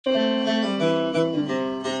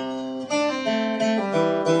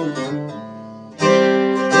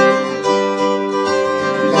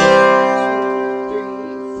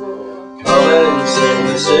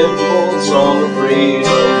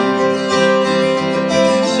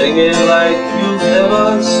Sing it like you've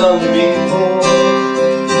never sung before.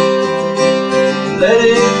 Let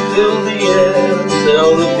it fill the air,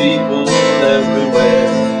 tell the people everywhere.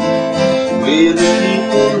 We the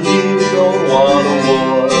people here don't want a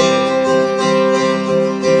war.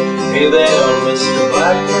 Hey there, Mr.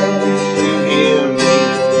 Blackman, you hear me?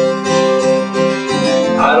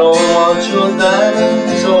 I don't want your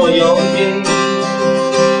diamonds or your games.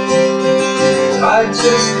 I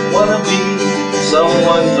just wanna be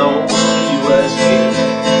someone known you as me,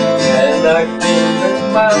 and I can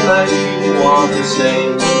live my life you want the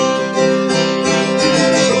same.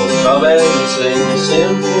 So come and sing a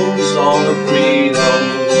simple song of freedom.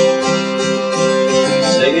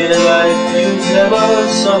 Sing it like you've never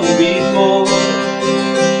sung before.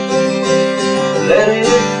 Let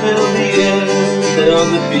it fill the air, tell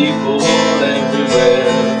the people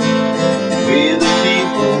everywhere. We the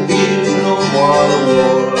people here don't want a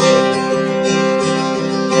war.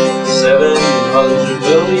 700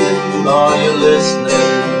 billion, are you listening?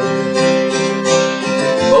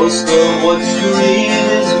 Most of what you read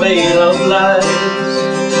is made of lies.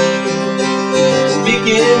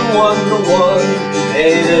 Speaking one to one,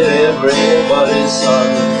 ain't it everybody's son?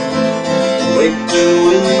 Wake to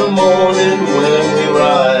in the morning when we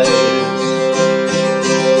rise.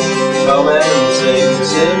 Come and sing a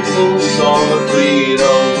simple song of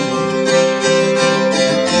freedom.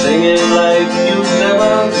 Sing it like you've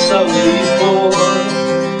never sung before.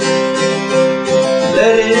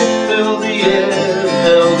 Let it fill the air,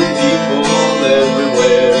 tell the people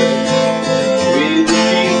everywhere. We the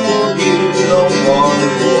people here don't want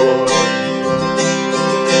a war.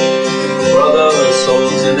 Brother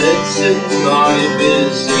Solzhenitsyn, are you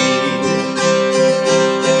busy?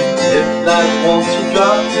 If not, won't you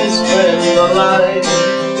drop this friend a line?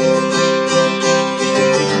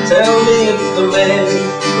 Tell me if the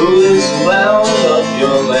man who is round up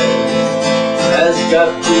your land has got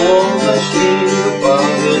the war machine upon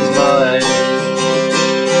his mind.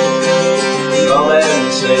 Come and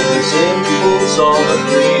sing a simple song of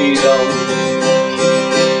freedom.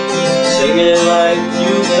 Sing it like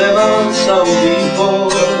you've never sung before.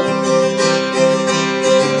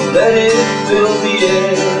 Let it fill the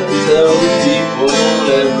air, tell the people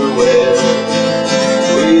everywhere.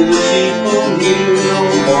 We the people here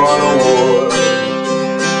don't want a war.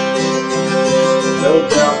 No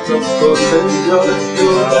doubt the prophet of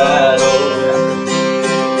your battle,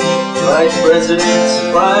 like presidents,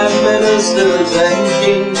 prime ministers and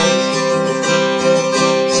kings.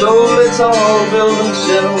 So let's all build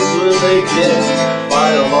themselves where they can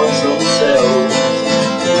fight amongst themselves.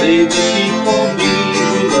 Leave the people be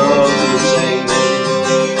who love to sing.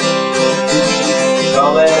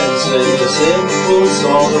 Come and sing a simple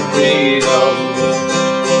song of freedom.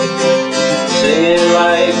 Sing it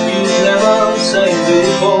like you've never sang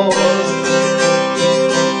before.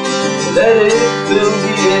 Let it fill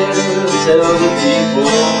the air, tell the people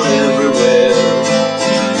everywhere.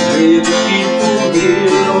 We the people here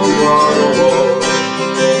don't want a war.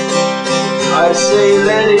 I say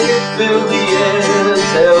let it fill the air,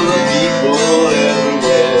 tell the